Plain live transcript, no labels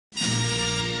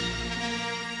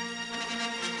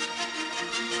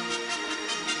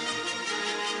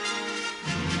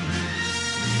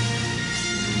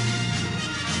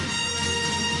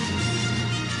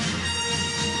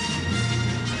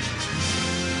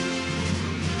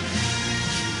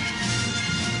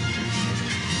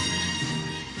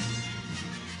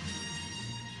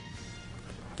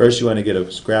First you want to get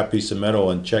a scrap piece of metal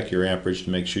and check your amperage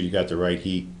to make sure you got the right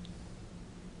heat.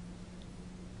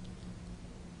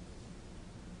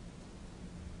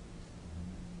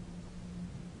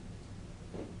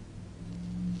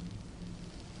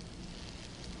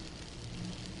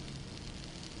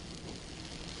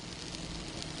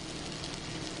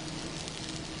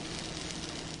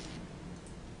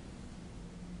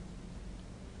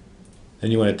 Then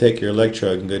you want to take your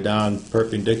electrode and go down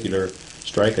perpendicular,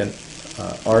 strike an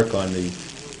arc on the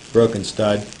broken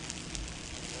stud,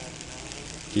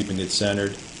 keeping it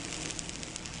centered.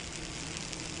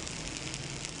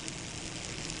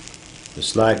 The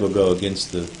slag will go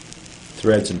against the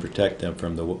threads and protect them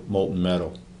from the molten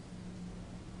metal.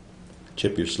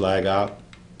 Chip your slag out.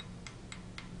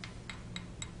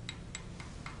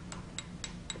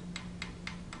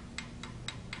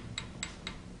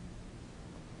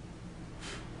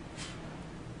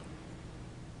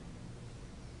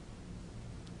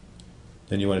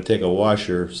 Then you want to take a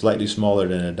washer slightly smaller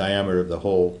than the diameter of the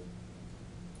hole,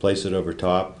 place it over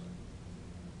top,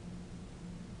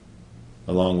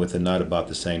 along with a nut about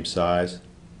the same size.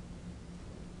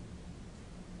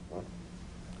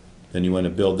 Then you want to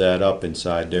build that up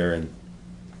inside there and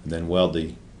then weld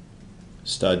the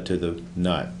stud to the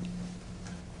nut.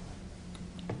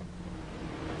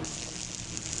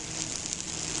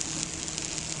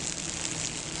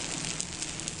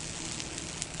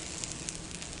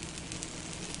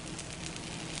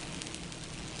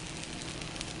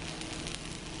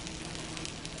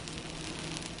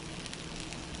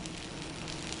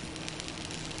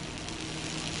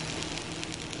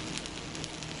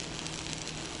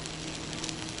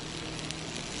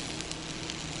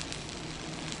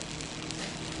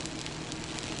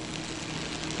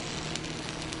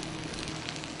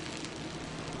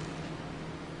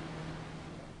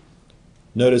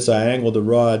 Notice I angled the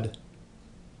rod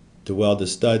to weld the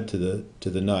stud to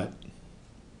the nut.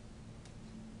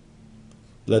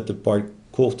 Let the part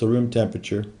cool to room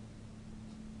temperature.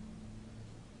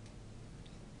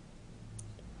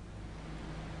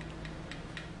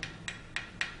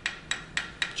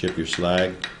 Chip your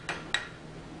slag.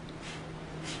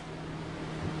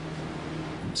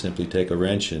 Simply take a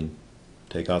wrench and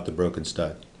take out the broken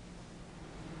stud.